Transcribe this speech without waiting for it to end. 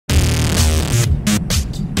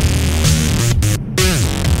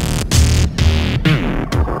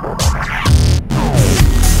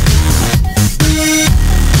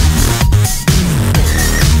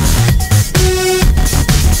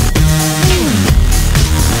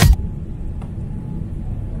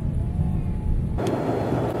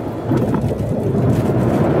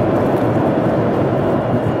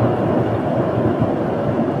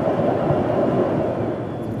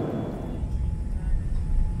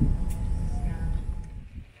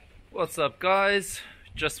What's up, guys?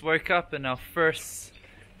 Just woke up in our first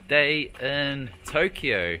day in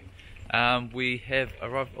Tokyo. We have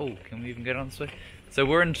arrived. Oh, can we even get on this way? So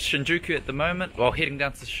we're in Shinjuku at the moment. Well, heading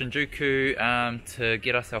down to Shinjuku to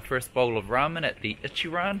get us our first bowl of ramen at the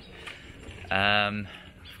Ichiran. I've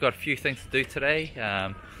got a few things to do today.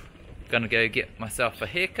 Gonna go get myself a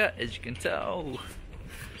haircut, as you can tell.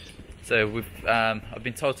 So I've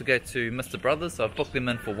been told to go to Mr. Brothers, so I've booked them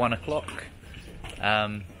in for 1 o'clock.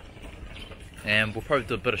 And we'll probably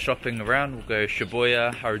do a bit of shopping around. We'll go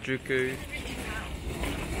Shibuya, Harajuku.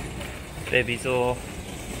 Baby's all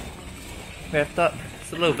wrapped up.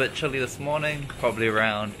 It's a little bit chilly this morning, probably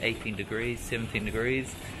around 18 degrees, 17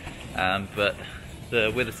 degrees. But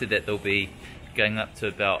the weather said that they'll be going up to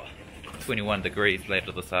about 21 degrees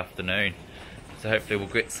later this afternoon. So hopefully we'll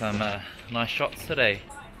get some nice shots today.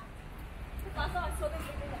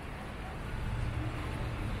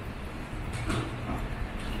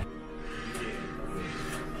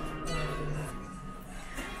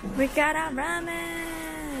 We got our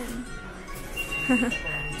ramen!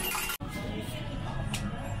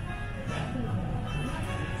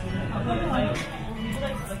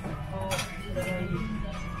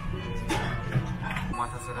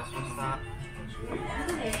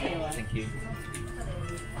 Thank you.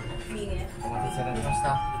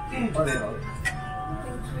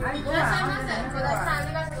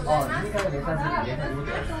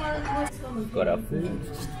 Got our food.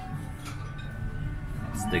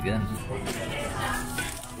 Let's dig in.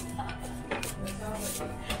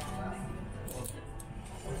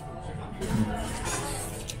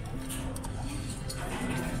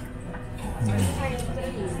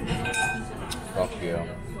 Fuck yeah.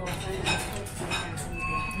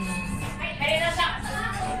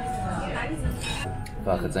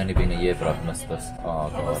 Fuck, it's only been a year, but I've missed this. Oh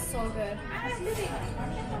god. It was so good.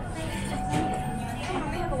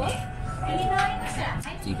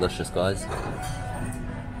 Delicious, guys.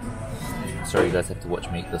 Sorry you guys have to watch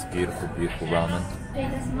me eat this beautiful, beautiful ramen.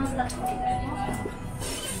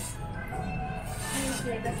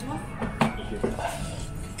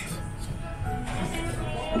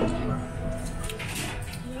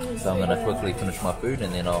 So I'm gonna quickly finish my food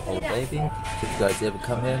and then I'll hold baby. If you guys ever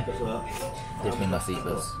come here, definitely must eat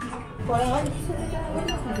this.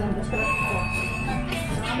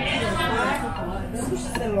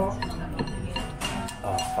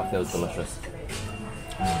 Oh fuck, that was delicious.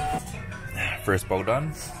 First bowl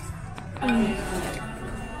done.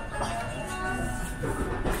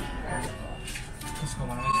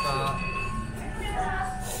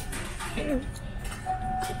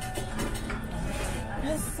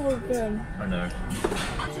 That's so good. I know.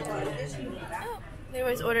 Oh,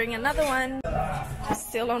 Leroy's ordering another one.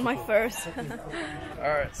 Still on my first.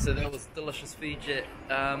 Alright, so that was delicious feed at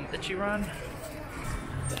Ichiran.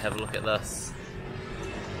 Have a look at this.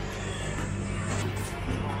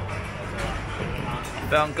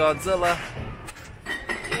 Found Godzilla.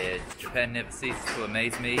 Yeah, Japan never ceases to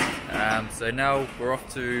amaze me. So now we're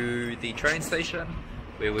off to the train station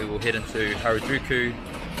where we will head into Harajuku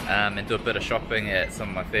and do a bit of shopping at some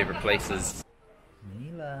of my favorite places.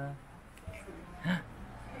 Mila.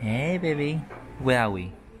 Hey baby, where are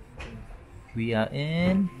we? We are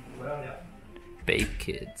in Babe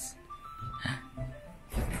Kids.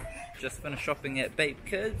 Just finished shopping at Babe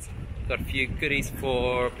Kids. Got a few goodies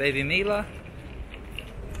for baby Mila.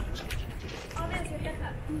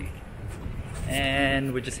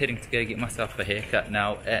 And we're just heading to go get myself a haircut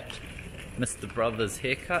now at Mr. Brothers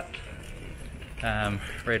Haircut.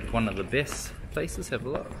 Rated one of the best places, have a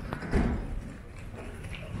look.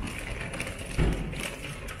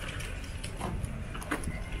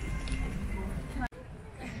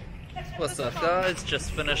 What's up, guys?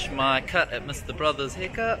 Just finished my cut at Mr. Brothers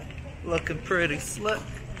Haircut. Looking pretty slick.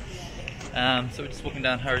 So we're just walking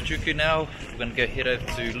down Harajuku now. We're going to go head over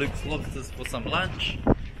to Luke's Lobsters for some lunch.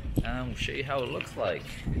 We'll show you how it looks like.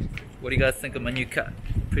 What do you guys think of my new cut?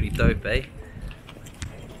 Pretty dope, eh?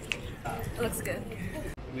 It looks good.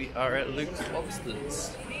 We are at Luke's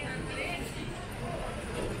Lobsters.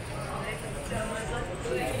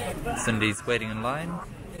 Cindy's waiting in line.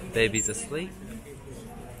 Baby's asleep.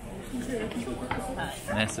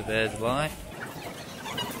 Massive as life.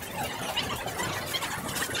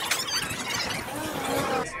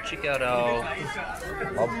 Check out our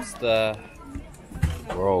lobster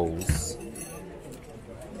rolls.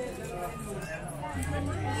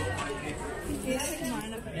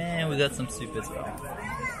 And we got some soup as well.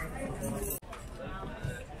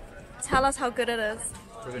 Tell us how good it is.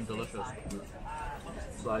 Friggin' delicious.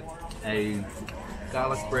 It's like a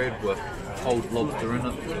garlic bread with cold lobster in it. A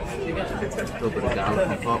little bit of garlic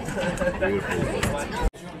on top. Beautiful.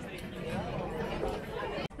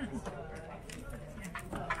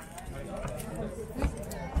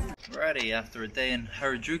 Alrighty, after a day in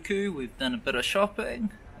Harajuku, we've done a bit of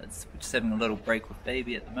shopping. We're just having a little break with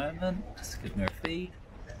baby at the moment, just giving her a feed.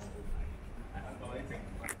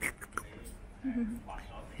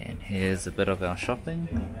 And here's a bit of our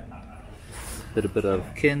shopping. A bit of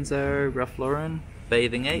Kenzo, Ralph Lauren,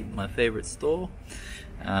 Bathing Ape, my favourite store,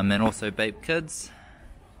 and also Babe Kids.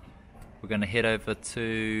 We're going to head over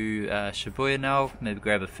to Shibuya now, maybe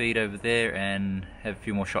grab a feed over there and have a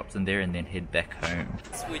few more shops in there and then head back home.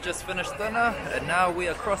 We just finished dinner and now we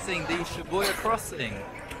are crossing the Shibuya crossing.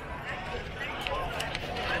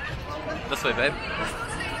 This way, babe.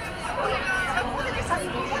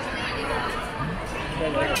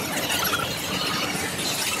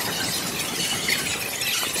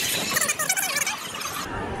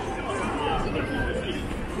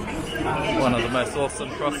 One of the most awesome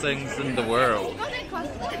crossings in the world.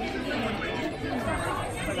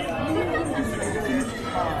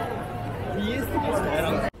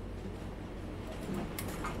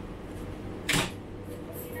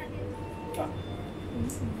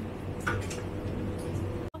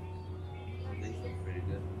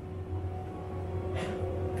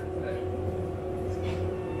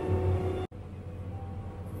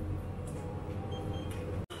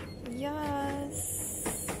 Yes.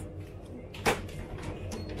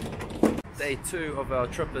 Day 2 of our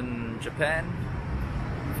trip in Japan.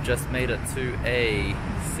 We've just made it to a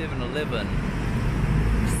 7-Eleven.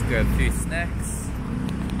 Just grab a few snacks.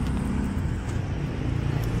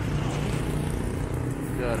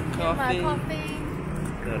 Got a coffee. My coffee.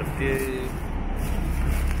 Got a few.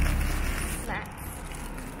 Snacks.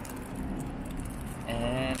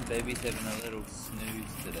 And baby's having a little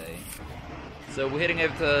snooze today. So we're heading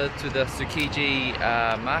over to the Tsukiji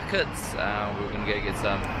markets. We're going to go get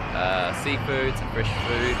some seafood, some fresh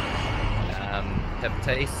food, have a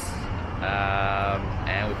taste,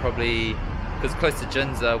 and we'll probably, because close to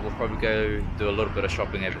Ginza, we'll probably go do a little bit of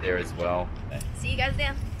shopping over there as well. See you guys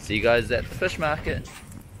there. See you guys at the fish market.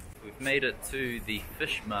 We've made it to the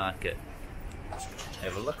fish market.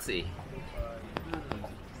 Have a look-see.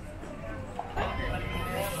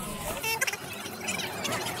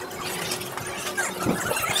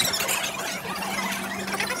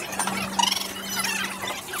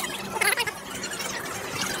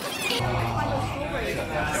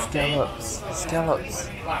 Scallops, scallops.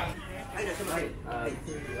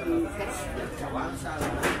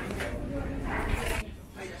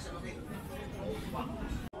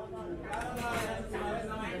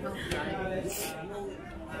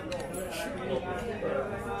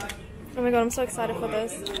 Oh my god, I'm so excited for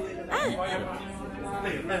this. Ah!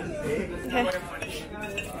 Okay.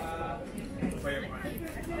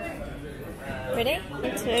 Ready? 1,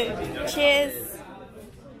 2. Cheers.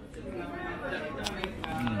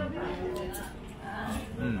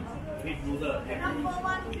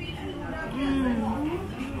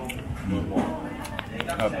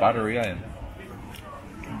 Buttery, eh?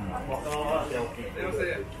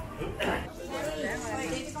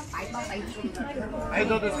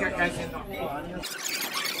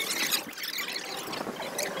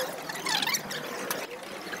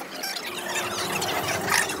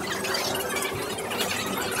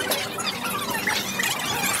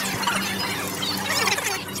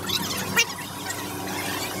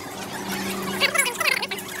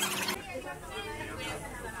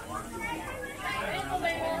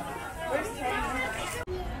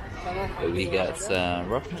 We got some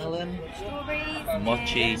rock melon,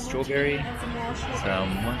 mochi strawberry, some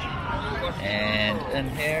mochi, and in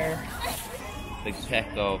here, big pack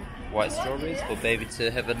of white strawberries for baby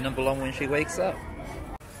to have a nibble on when she wakes up.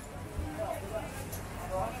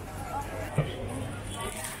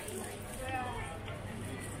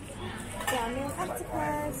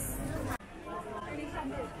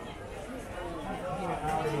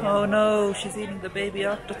 Oh no, she's eating the baby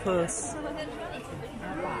octopus.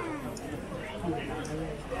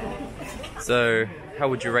 So, how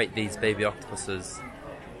would you rate these baby octopuses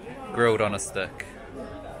grilled on a stick?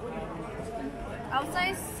 I'll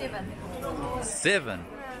say 7. 7?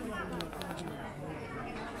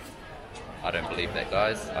 I don't believe that,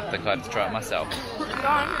 guys. I think I'd try it myself. Go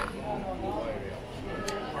on.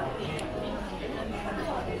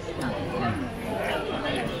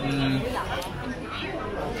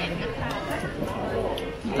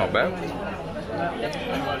 Not bad.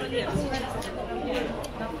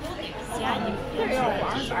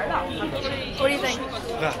 What do you think?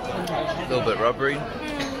 A little bit rubbery.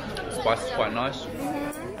 Spice is quite nice.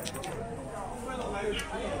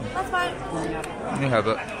 That's fine. You have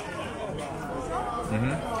it.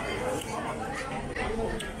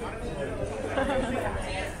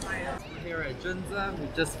 Here at Ginza. We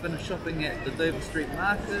just finished shopping at the Dover Street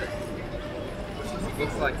Market.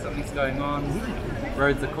 Looks like something's going on.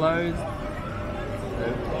 Roads are closed.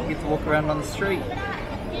 So we get to walk around on the street.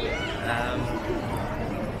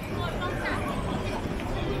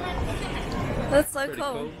 That's so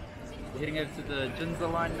cool. We're heading over to the Ginza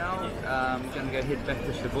line now. We're going to go head back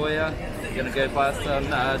to Shibuya. We're going to go buy some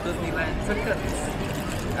Disneyland tickets.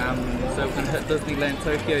 So we're going to hit Disneyland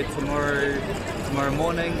Tokyo tomorrow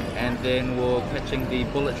morning, and then we're catching the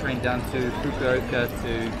bullet train down to Fukuoka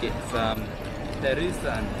to get some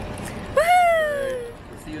Peru-san.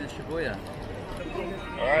 We'll see you in Shibuya.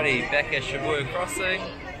 Alrighty, back at Shibuya Crossing.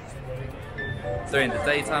 It's during the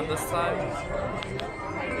daytime this time.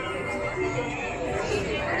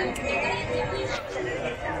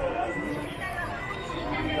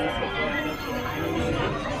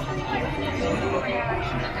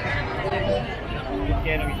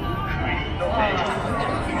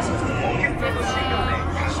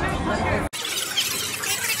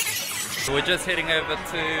 So we're just heading over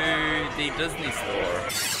to the Disney store.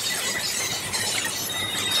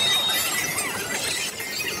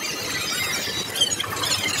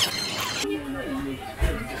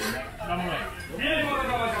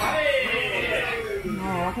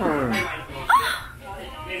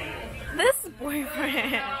 This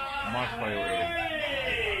boyfriend. My priority.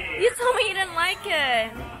 You told me you didn't like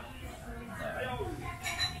it.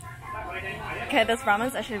 Okay, this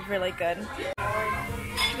ramen's actually really good.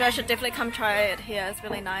 You guys should definitely come try it here. It's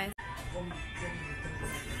really nice.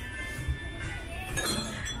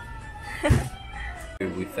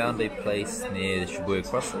 We found a place near the Shibuya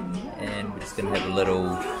Crossing, and we're just going to have a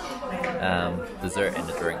little dessert and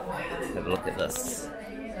a drink. Have a look at this.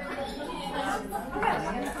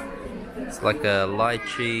 It's like a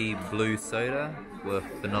lychee blue soda with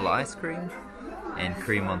vanilla ice cream and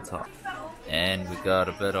cream on top. And we got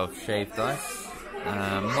a bit of shaved ice.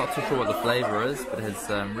 I'm not too sure what the flavour is, but it has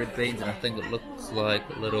red beans and I think it looks like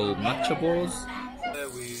little matcha balls. So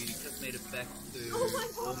we just made it back to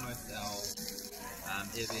almost our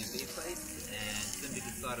Airbnb place, and Cindy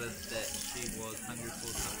decided that she was hungry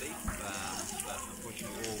for some beef, but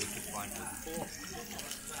unfortunately all we could find was pork.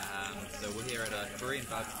 So we're here at a Korean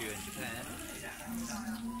barbecue in Japan.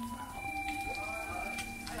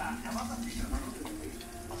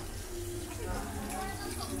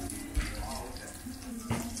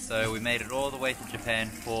 So we made it all the way to Japan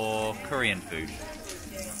for Korean food.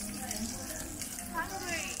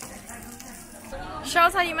 Show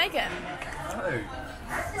us how you make it. No,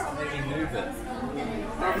 stop making me move it.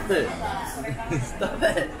 Stop it. Stop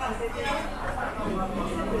it.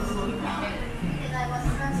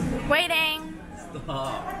 Waiting.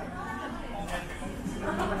 Stop.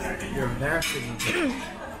 You're embarrassing me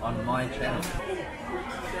on my channel.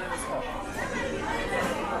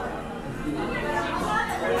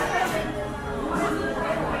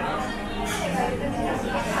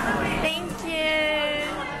 Thank you.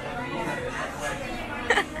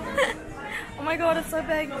 Oh my god, it's so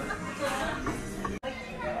big.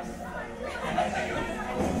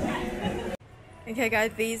 Okay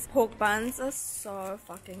guys, these pork buns are so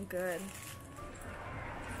fucking good.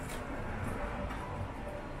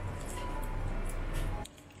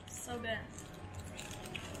 So good.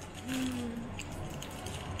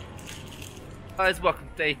 Guys, welcome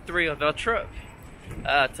to day 3 of our trip.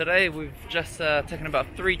 Today we've just taken about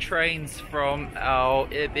 3 trains from our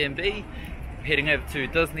Airbnb, heading over to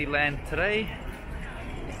Disneyland today.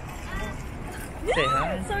 Say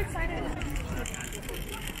hi. I'm so excited.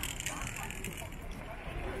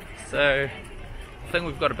 So I think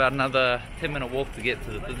we've got about another 10-minute walk to get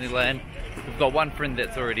to the Disneyland. We've got one friend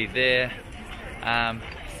that's already there,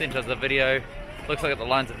 sent us a video. Looks like the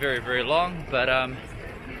lines are very, very long, but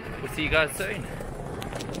we'll see you guys soon.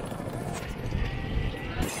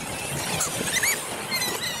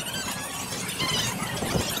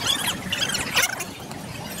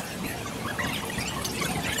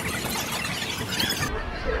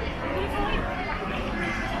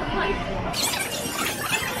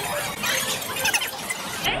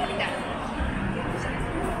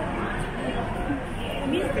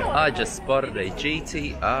 I just spotted a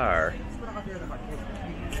GTR.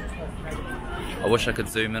 I wish I could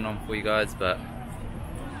zoom in on for you guys, but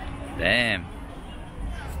damn.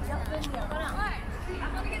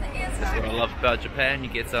 That's what I love about Japan. You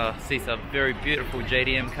get to see some very beautiful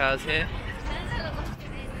JDM cars here.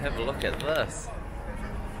 Have a look at this.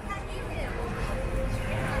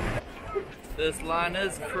 This line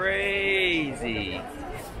is crazy.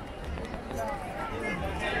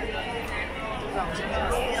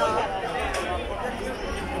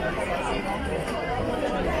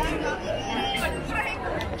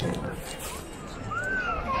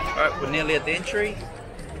 We're nearly at the entry.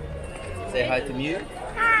 Say hi to Mew.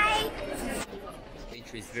 Hi. The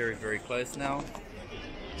entry's very, very close now.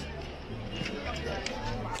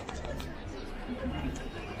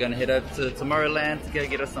 We're gonna head over to Tomorrowland to go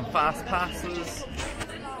get us some fast passes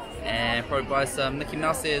and probably buy some Mickey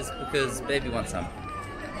Mouse ears because baby wants some.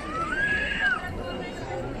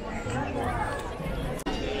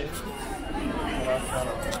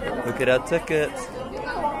 Look at our tickets.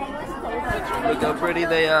 Look how pretty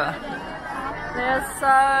they are. They're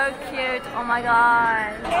so cute. Oh my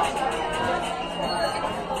god.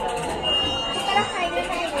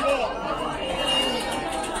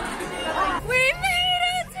 We made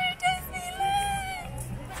it to Disneyland!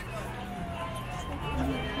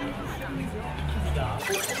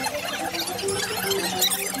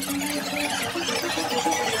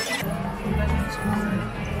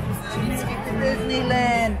 Let's get to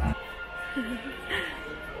Disneyland!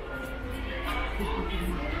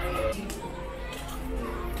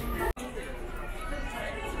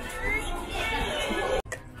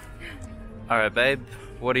 Alright babe,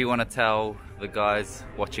 what do you want to tell the guys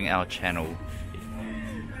watching our channel?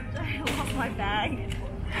 I lost my bag.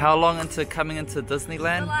 How long into coming into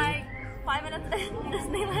Disneyland? Like 5 minutes in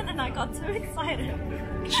Disneyland and I got too excited.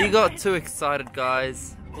 She got too excited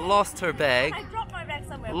guys, lost her bag. I dropped my bag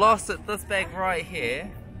somewhere. Lost this bag right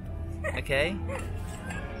here, okay?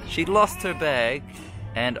 She lost her bag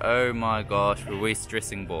and oh my gosh, were we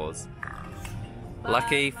stressing balls.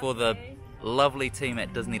 Lucky for the lovely team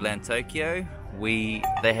at Disneyland Tokyo,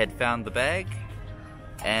 they had found the bag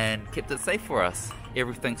and kept it safe for us.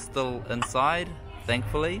 Everything's still inside,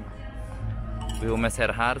 thankfully. We almost had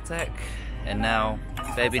a heart attack and now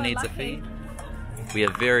baby needs a feed. We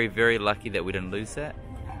are very, very lucky that we didn't lose that.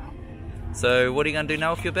 So what are you going to do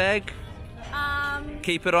now with your bag?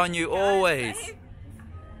 Keep it on you always.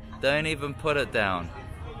 Don't even put it down.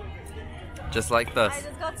 Just like this. I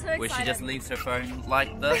just got too excited. Where she just leaves her phone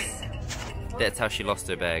like this. That's how she lost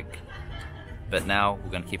her bag. But now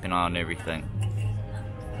we're going to keep an eye on everything.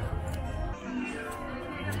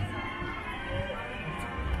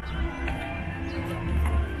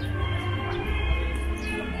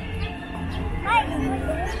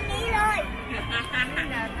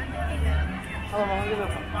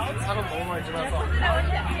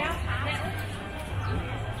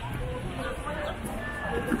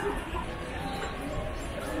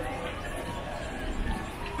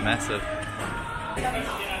 Massive.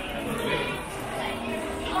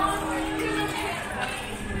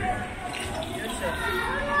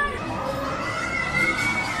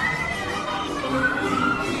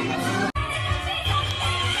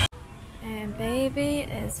 And baby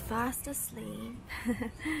is fast asleep.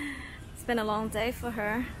 It's been a long day for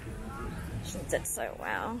her. She did so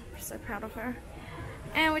well. We're so proud of her.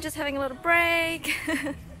 And we're just having a little break.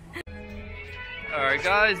 Alright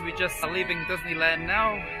guys, we just are leaving Disneyland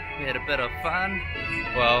now. We had a bit of fun.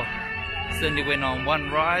 Well, Cindy went on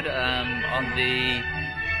one ride on the,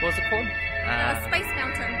 what's it called? Space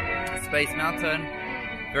Mountain. Space Mountain.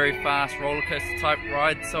 Very fast roller coaster type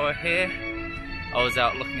ride saw her here. I was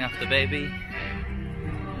out looking after baby.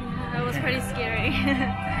 It was pretty scary. It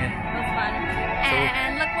was fun.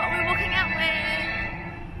 And look what we're walking out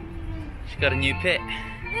with. She got a new pet.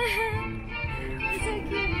 It's so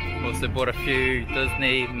cute. Also bought a few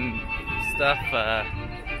Disney stuff.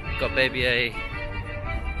 Got baby a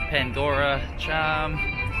Pandora charm,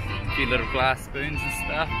 a few little glass spoons and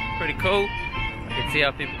stuff. Pretty cool. I can see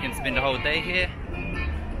how people can spend a whole day here.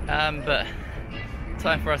 But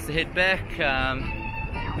time for us to head back.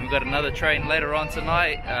 We've got another train later on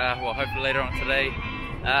tonight, well hopefully later on today,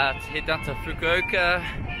 to head down to Fukuoka.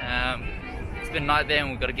 It's been night there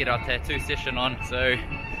and we've got to get our tattoo session on, so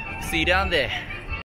see you down there.